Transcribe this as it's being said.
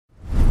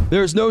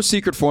There's no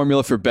secret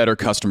formula for better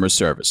customer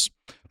service,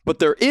 but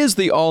there is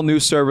the all-new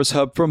Service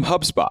Hub from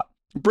HubSpot,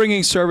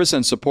 bringing service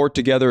and support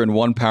together in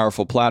one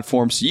powerful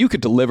platform so you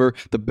can deliver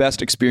the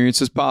best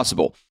experiences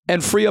possible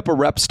and free up a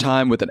rep's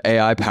time with an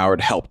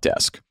AI-powered help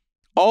desk.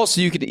 All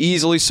so you can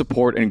easily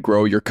support and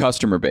grow your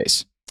customer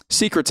base.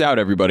 Secrets out,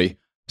 everybody.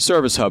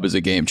 Service Hub is a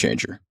game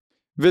changer.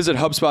 Visit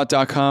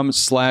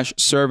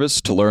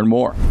HubSpot.com/service to learn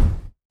more.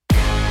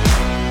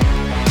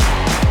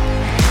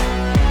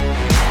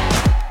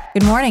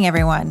 Good morning,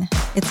 everyone.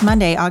 It's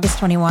Monday, August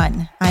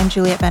 21. I'm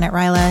Juliet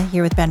Bennett-Ryla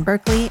here with Ben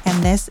Berkeley,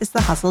 and this is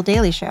the Hustle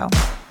Daily Show.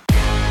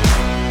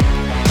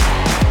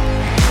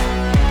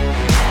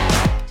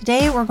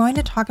 Today, we're going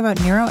to talk about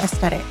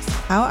neuroaesthetics,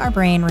 how our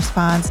brain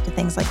responds to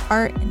things like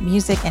art and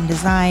music and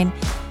design,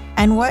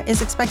 and what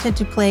is expected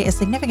to play a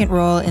significant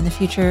role in the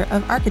future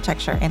of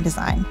architecture and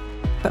design.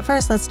 But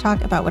first, let's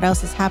talk about what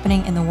else is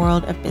happening in the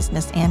world of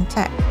business and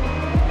tech.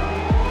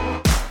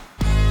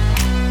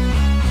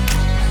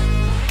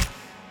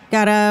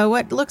 Got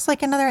what looks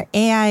like another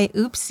AI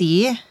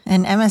oopsie.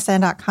 An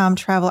MSN.com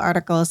travel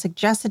article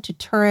suggested to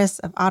tourists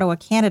of Ottawa,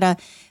 Canada,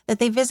 that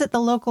they visit the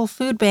local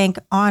food bank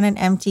on an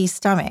empty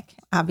stomach.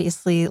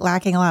 Obviously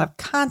lacking a lot of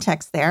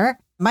context there.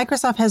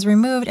 Microsoft has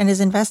removed and is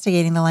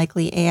investigating the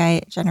likely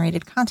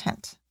AI-generated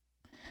content.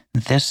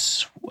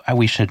 This,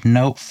 we should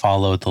note,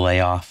 followed the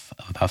layoff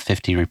of about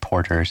 50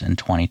 reporters in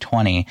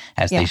 2020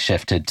 as they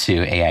shifted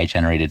to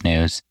AI-generated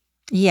news.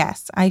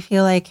 Yes, I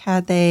feel like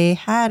had they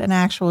had an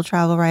actual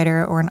travel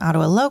writer or an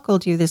Ottawa local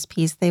do this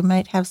piece, they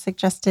might have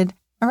suggested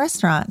a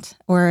restaurant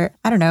or,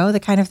 I don't know, the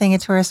kind of thing a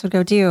tourist would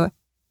go do.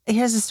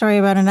 Here's a story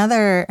about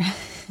another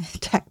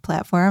tech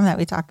platform that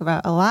we talk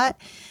about a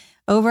lot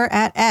over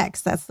at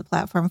X. That's the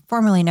platform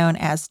formerly known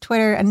as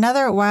Twitter.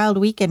 Another wild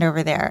weekend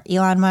over there.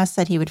 Elon Musk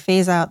said he would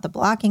phase out the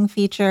blocking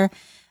feature.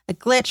 A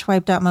glitch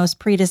wiped out most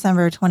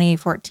pre-December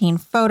 2014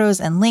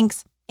 photos and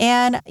links.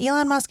 And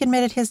Elon Musk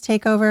admitted his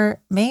takeover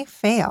may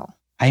fail.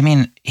 I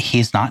mean,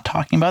 he's not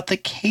talking about the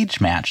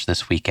cage match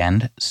this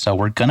weekend, so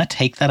we're going to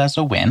take that as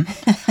a win.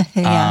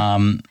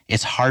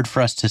 It's hard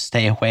for us to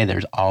stay away.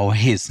 There's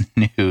always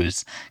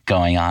news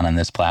going on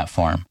this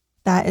platform.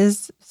 That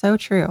is so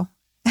true.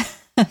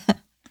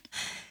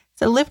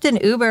 So Lyft and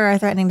Uber are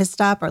threatening to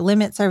stop or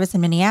limit service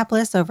in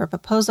Minneapolis over a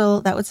proposal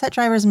that would set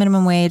drivers'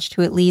 minimum wage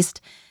to at least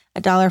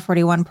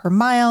 $1.41 per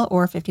mile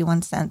or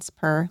 51 cents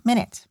per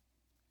minute.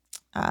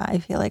 I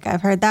feel like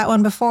I've heard that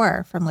one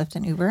before from Lyft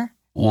and Uber.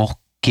 We'll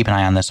keep an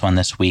eye on this one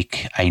this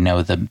week. I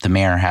know the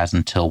mayor has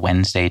until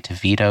Wednesday to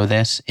veto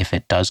this. If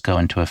it does go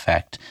into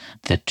effect,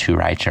 the two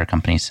rideshare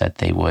companies said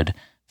they would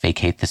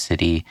vacate the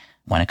city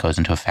when it goes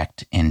into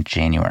effect in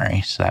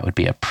January. So that would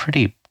be a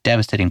pretty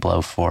devastating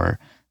blow for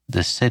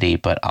the city,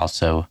 but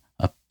also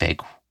a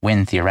big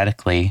win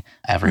theoretically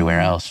everywhere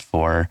else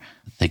for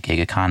the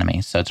gig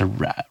economy. So it's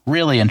a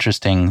really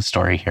interesting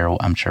story here.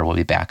 I'm sure we'll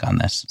be back on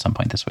this at some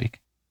point this week.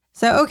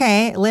 So,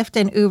 okay, Lyft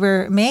and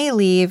Uber may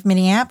leave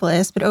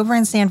Minneapolis, but over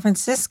in San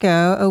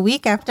Francisco, a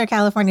week after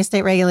California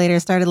state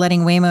regulators started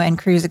letting Waymo and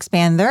Cruise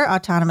expand their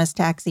autonomous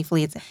taxi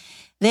fleets,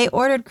 they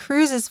ordered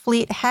Cruise's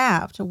fleet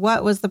halved.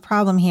 What was the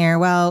problem here?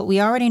 Well, we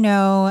already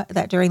know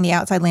that during the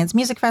Outside Lands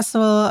Music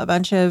Festival, a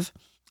bunch of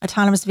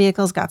autonomous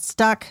vehicles got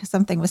stuck,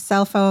 something with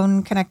cell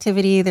phone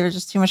connectivity. There was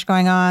just too much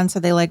going on, so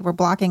they were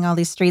blocking all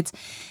these streets.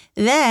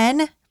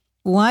 Then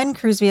one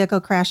Cruise vehicle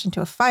crashed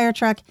into a fire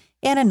truck,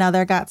 and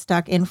another got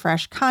stuck in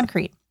fresh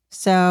concrete.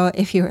 So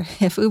if Uber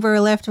or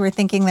Lyft were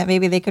thinking that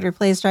maybe they could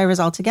replace drivers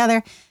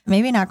altogether,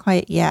 maybe not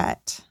quite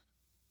yet.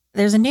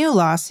 There's a new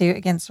lawsuit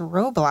against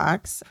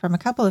Roblox from a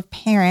couple of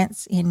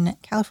parents in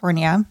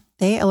California.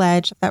 They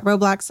allege that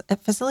Roblox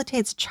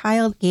facilitates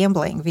child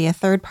gambling via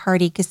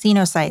third-party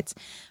casino sites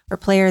where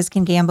players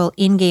can gamble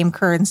in-game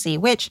currency,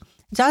 which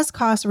does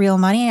cost real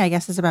money. I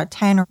guess it's about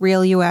 10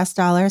 real US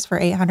dollars for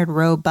 800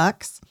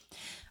 Robux.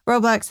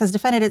 Roblox has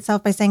defended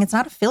itself by saying it's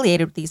not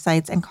affiliated with these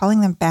sites and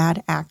calling them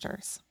bad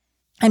actors.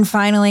 And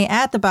finally,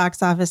 at the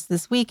box office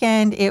this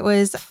weekend, it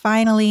was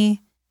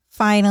finally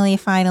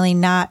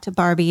not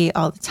Barbie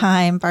all the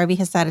time. Barbie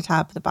has sat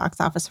atop the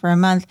box office for a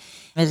month.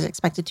 It is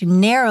expected to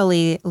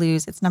narrowly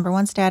lose its number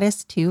one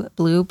status to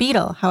Blue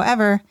Beetle.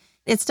 However,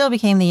 it still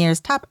became the year's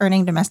top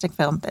earning domestic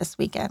film this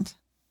weekend.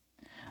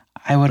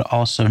 I would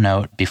also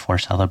note, before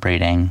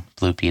celebrating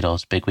Blue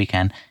Beetle's big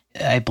weekend,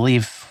 I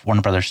believe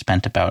Warner Brothers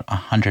spent about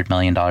 $100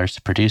 million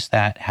to produce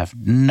that, have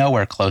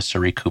nowhere close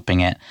to recouping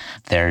it.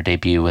 Their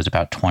debut was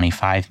about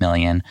 $25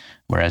 million,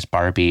 whereas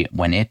Barbie,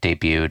 when it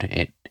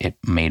debuted, it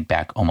made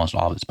back almost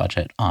all of its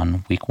budget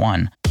on week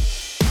one.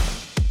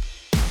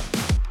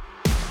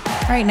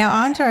 All right,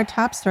 now on to our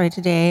top story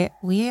today.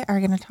 We are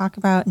going to talk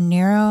about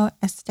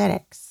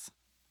neuroaesthetics,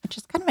 which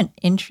is kind of an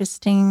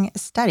interesting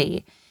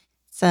study.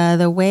 It's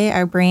the way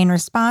our brain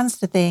responds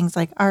to things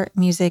like art,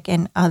 music,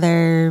 and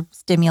other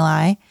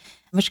stimuli,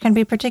 which can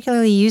be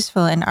particularly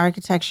useful in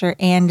architecture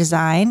and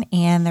design.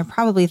 And they're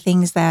probably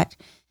things that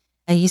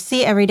you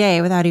see every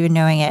day without even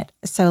knowing it.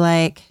 So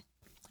like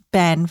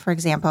Ben, for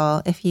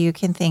example, if you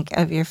can think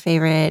of your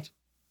favorite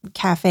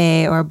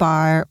cafe or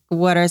bar,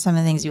 what are some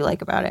of the things you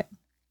like about it?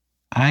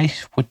 I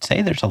would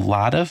say there's a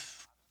lot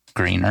of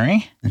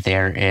greenery.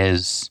 There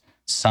is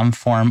some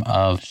form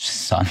of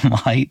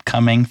sunlight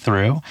coming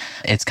through.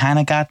 It's kind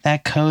of got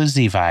that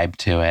cozy vibe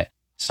to it.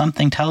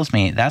 Something tells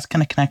me that's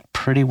going to connect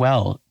pretty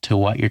well to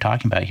what you're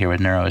talking about here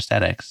with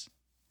neuroaesthetics.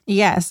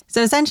 Yes.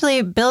 So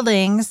essentially,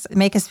 buildings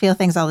make us feel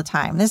things all the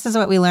time. This is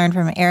what we learned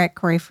from Eric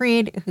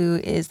Corey-Fried, who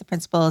is the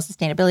principal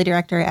sustainability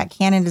director at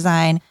Canon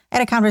Design. I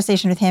had a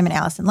conversation with him and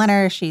Allison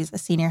Lenner. She's a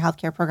senior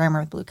healthcare programmer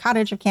with Blue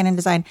Cottage of Canon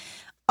Design,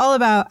 all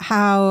about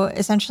how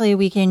essentially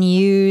we can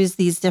use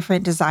these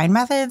different design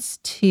methods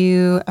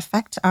to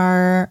affect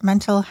our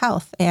mental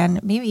health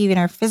and maybe even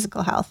our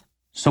physical health.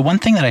 So one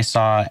thing that I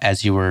saw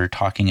as you were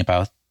talking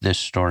about this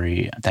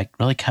story that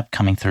really kept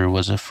coming through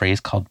was a phrase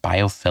called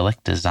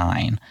biophilic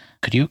design.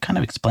 Could you kind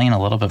of explain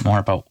a little bit more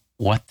about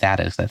what that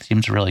is? That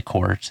seems really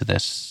core to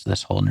this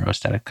whole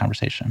neuroaesthetic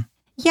conversation.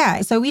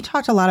 Yeah. So we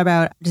talked a lot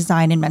about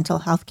design in mental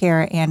health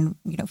care and,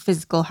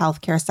 physical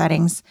healthcare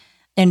settings.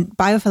 And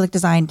biophilic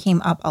design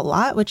came up a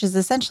lot, which is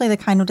essentially the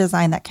kind of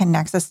design that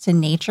connects us to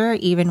nature,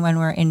 even when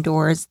we're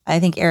indoors. I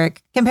think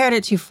Eric compared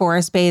it to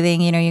forest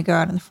bathing. You go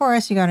out in the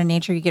forest, you go out in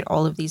nature, you get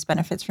all of these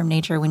benefits from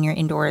nature. When you're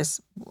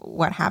indoors,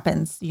 what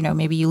happens?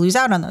 Maybe you lose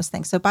out on those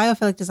things. So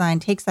biophilic design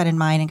takes that in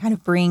mind and kind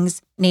of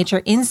brings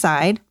nature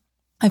inside.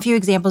 A few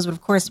examples would,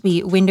 of course,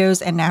 be windows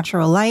and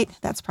natural light.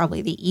 That's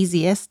probably the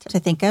easiest to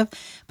think of.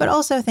 But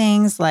also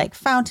things like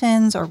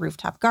fountains or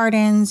rooftop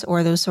gardens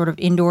or those sort of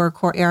indoor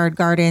courtyard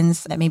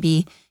gardens that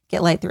maybe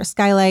get light through a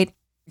skylight.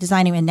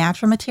 Designing with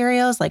natural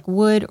materials like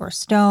wood or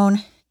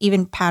stone,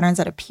 even patterns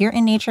that appear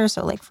in nature,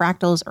 so like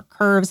fractals or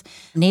curves,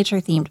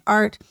 nature-themed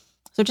art.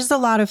 So just a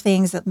lot of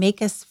things that make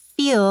us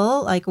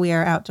feel like we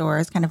are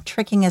outdoors, kind of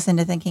tricking us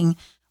into thinking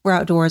we're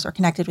outdoors or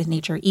connected with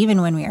nature, even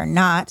when we are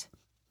not.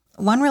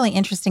 One really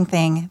interesting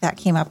thing that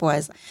came up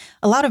was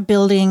a lot of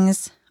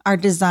buildings are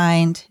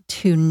designed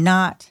to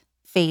not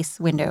face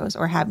windows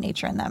or have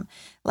nature in them.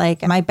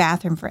 Like my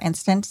bathroom, for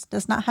instance,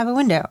 does not have a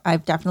window.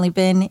 I've definitely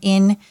been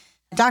in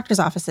doctor's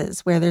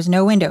offices where there's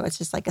no window. It's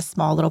just like a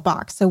small little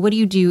box. So what do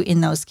you do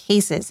in those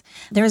cases?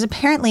 There is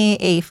apparently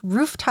a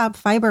rooftop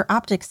fiber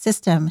optic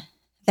system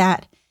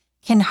that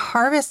can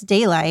harvest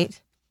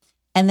daylight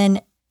and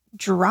then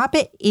drop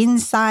it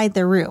inside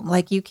the room.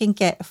 Like you can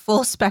get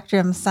full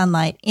spectrum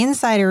sunlight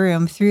inside a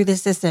room through the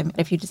system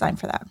if you design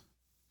for that.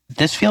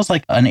 This feels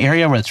like an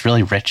area where it's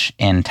really rich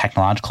in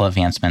technological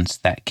advancements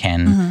that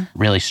can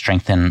really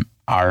strengthen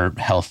our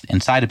health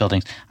inside of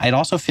buildings. It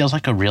also feels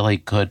like a really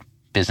good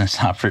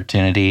business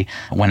opportunity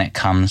when it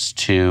comes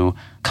to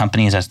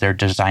companies as they're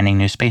designing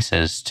new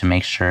spaces to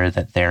make sure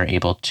that they're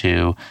able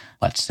to,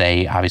 let's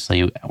say,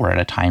 obviously we're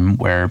at a time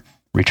where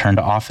return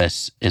to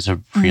office is a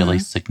really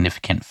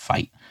significant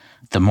fight.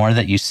 The more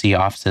that you see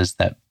offices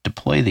that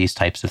deploy these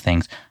types of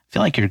things, I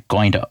feel like you're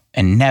going to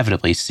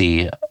inevitably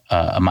see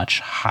a much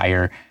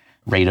higher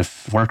rate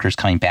of workers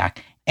coming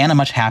back and a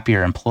much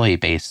happier employee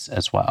base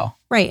as well.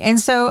 Right. And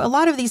so a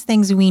lot of these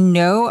things we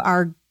know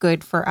are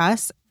good for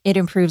us. It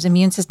improves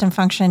immune system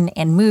function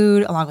and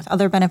mood, along with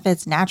other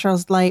benefits. Natural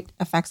light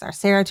affects our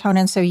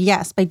serotonin. So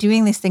yes, by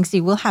doing these things,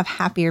 you will have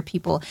happier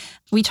people.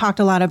 We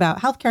talked a lot about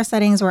healthcare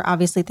settings where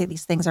obviously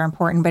these things are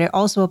important, but it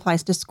also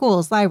applies to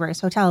schools,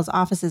 libraries, hotels,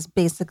 offices,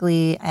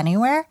 basically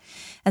anywhere.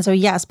 And so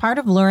yes, part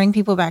of luring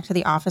people back to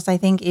the office, I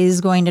think,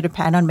 is going to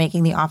depend on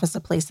making the office a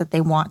place that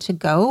they want to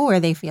go, where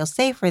they feel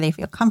safe, where they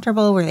feel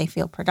comfortable, where they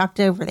feel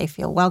productive, where they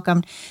feel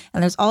welcomed.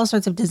 And there's all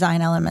sorts of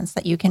design elements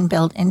that you can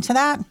build into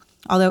that.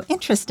 Although,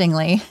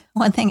 interestingly,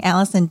 one thing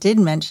Allison did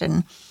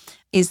mention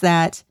is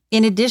that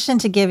in addition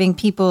to giving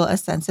people a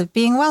sense of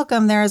being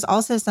welcome, there is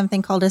also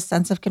something called a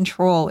sense of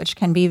control, which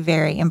can be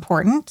very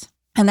important.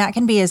 And that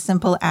can be as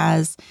simple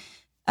as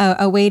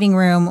a waiting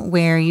room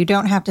where you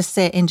don't have to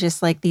sit in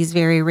just like these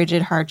very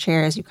rigid, hard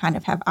chairs. You kind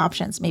of have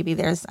options. Maybe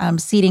there's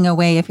seating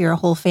away if you're a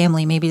whole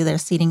family. Maybe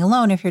there's seating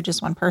alone if you're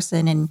just one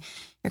person and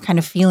you're kind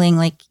of feeling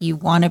like you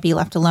want to be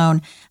left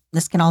alone.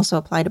 This can also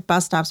apply to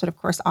bus stops, but of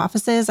course,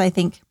 offices. I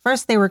think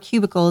first they were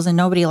cubicles and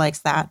nobody likes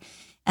that.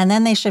 And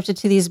then they shifted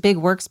to these big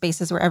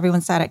workspaces where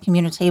everyone sat at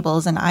communal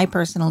tables. And I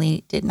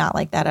personally did not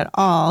like that at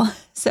all.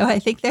 So I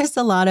think there's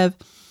a lot of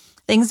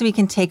things we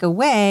can take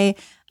away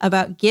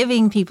about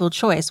giving people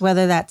choice,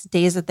 whether that's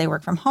days that they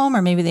work from home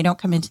or maybe they don't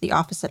come into the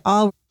office at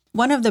all.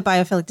 One of the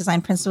biophilic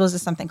design principles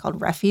is something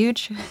called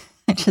refuge,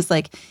 which is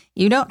like,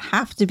 you don't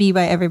have to be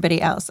by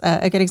everybody else.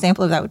 A good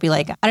example of that would be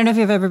like, I don't know if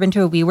you've ever been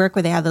to a WeWork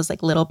where they have those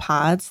like little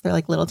pods. They're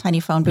like little tiny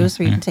phone booths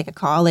where you can take a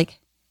call. Like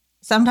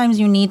sometimes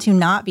you need to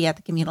not be at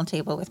the communal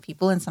table with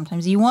people and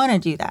sometimes you want to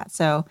do that.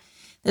 So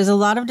there's a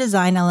lot of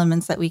design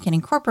elements that we can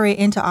incorporate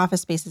into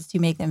office spaces to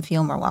make them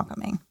feel more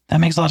welcoming. That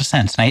makes a lot of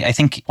sense. And I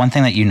think one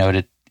thing that you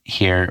noted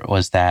here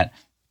was that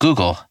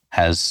Google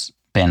has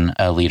been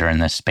a leader in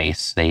this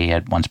space. They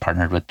had once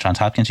partnered with Johns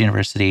Hopkins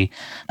University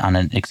on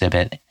an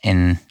exhibit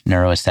in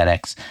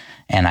neuroaesthetics.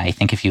 And I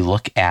think if you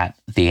look at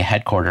the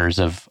headquarters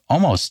of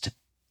almost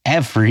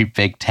every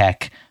big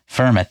tech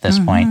firm at this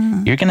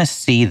point, you're going to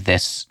see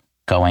this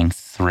going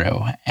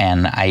through.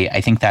 And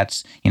I think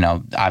that's,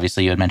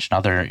 obviously you had mentioned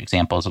other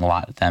examples, and a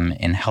lot of them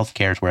in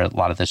healthcare is where a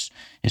lot of this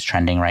is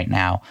trending right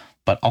now,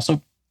 but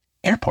also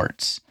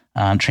airports,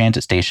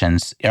 transit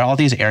stations, all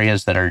these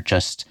areas that are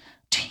just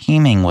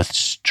teeming with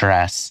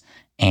stress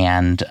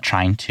and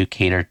trying to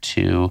cater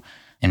to,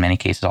 in many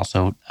cases,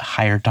 also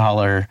higher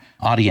dollar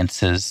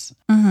audiences.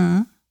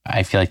 Mm-hmm.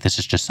 I feel like this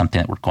is just something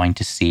that we're going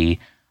to see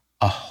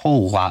a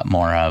whole lot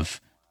more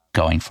of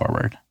going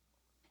forward.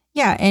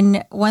 Yeah.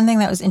 And one thing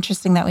that was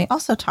interesting that we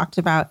also talked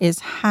about is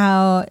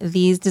how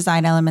these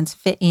design elements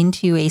fit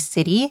into a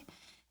city.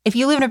 If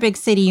you live in a big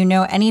city,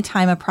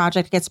 anytime a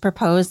project gets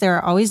proposed, there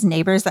are always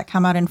neighbors that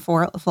come out in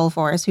full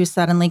force who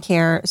suddenly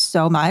care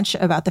so much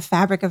about the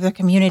fabric of their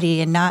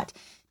community and not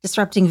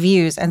disrupting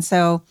views. And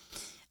so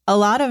a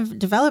lot of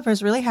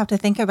developers really have to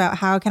think about,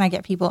 how can I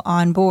get people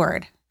on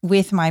board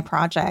with my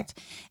project?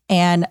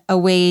 And a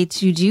way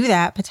to do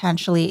that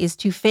potentially is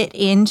to fit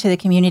into the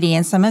community.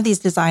 And some of these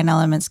design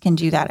elements can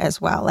do that as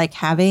well, like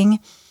having,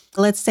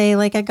 let's say,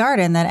 like a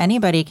garden that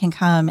anybody can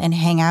come and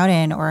hang out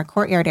in, or a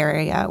courtyard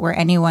area where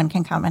anyone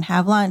can come and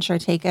have lunch or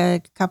take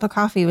a cup of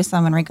coffee with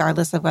someone,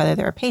 regardless of whether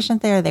they're a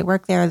patient there, they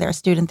work there, they're a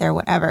student there,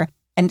 whatever.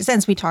 And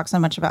since we talk so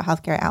much about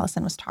healthcare,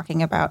 Allison was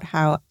talking about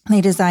how they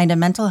designed a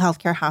mental health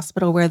care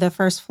hospital where the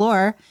first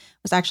floor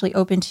was actually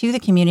open to the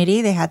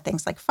community. They had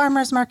things like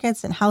farmers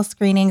markets and health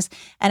screenings.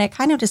 And it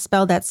kind of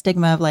dispelled that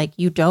stigma of like,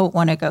 you don't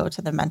want to go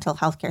to the mental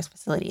health care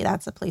facility.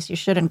 That's a place you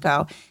shouldn't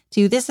go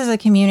to. This is a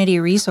community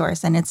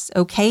resource, and it's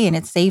okay and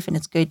it's safe and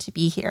it's good to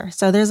be here.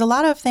 So there's a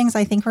lot of things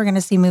I think we're going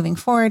to see moving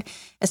forward,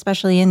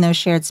 especially in those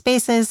shared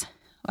spaces.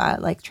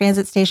 Like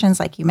transit stations,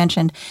 like you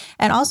mentioned,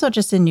 and also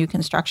just in new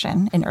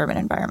construction in urban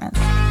environments.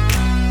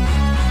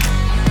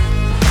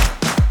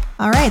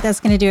 All right,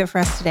 that's going to do it for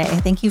us today.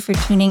 Thank you for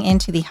tuning in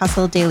to the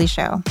Hustle Daily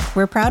Show.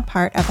 We're a proud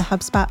part of the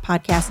HubSpot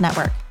Podcast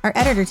Network. Our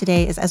editor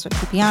today is Ezra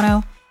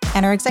Cupiano,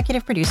 and our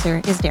executive producer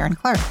is Darren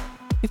Clark.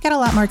 We've got a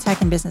lot more tech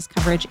and business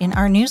coverage in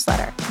our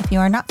newsletter. If you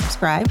are not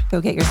subscribed,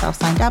 go get yourself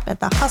signed up at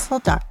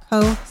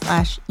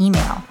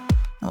thehustle.co/email.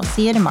 And we'll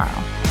see you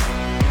tomorrow.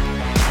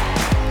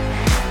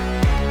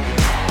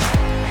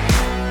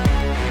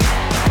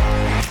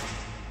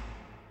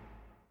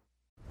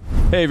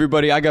 Hey,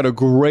 everybody, I got a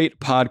great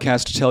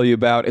podcast to tell you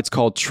about. It's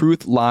called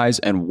Truth, Lies,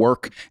 and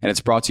Work, and it's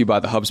brought to you by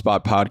the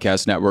HubSpot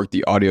Podcast Network,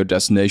 the audio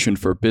destination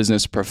for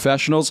business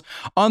professionals.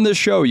 On this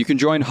show, you can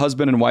join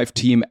husband and wife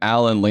team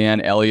Al and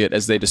Leanne Elliott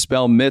as they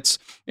dispel myths,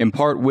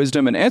 impart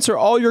wisdom, and answer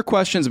all your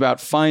questions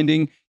about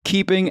finding,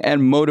 keeping,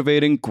 and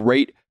motivating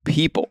great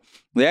people.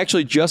 They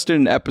actually just did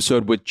an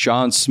episode with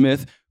John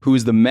Smith, who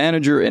is the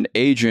manager and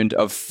agent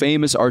of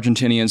famous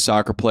Argentinian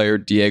soccer player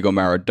Diego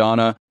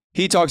Maradona.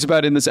 He talks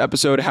about in this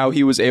episode how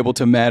he was able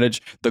to manage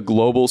the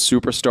global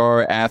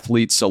superstar,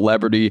 athlete,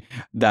 celebrity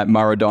that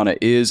Maradona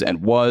is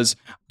and was.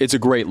 It's a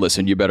great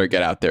listen. You better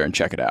get out there and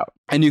check it out.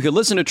 And you can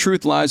listen to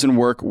Truth, Lies, and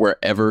Work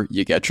wherever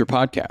you get your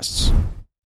podcasts.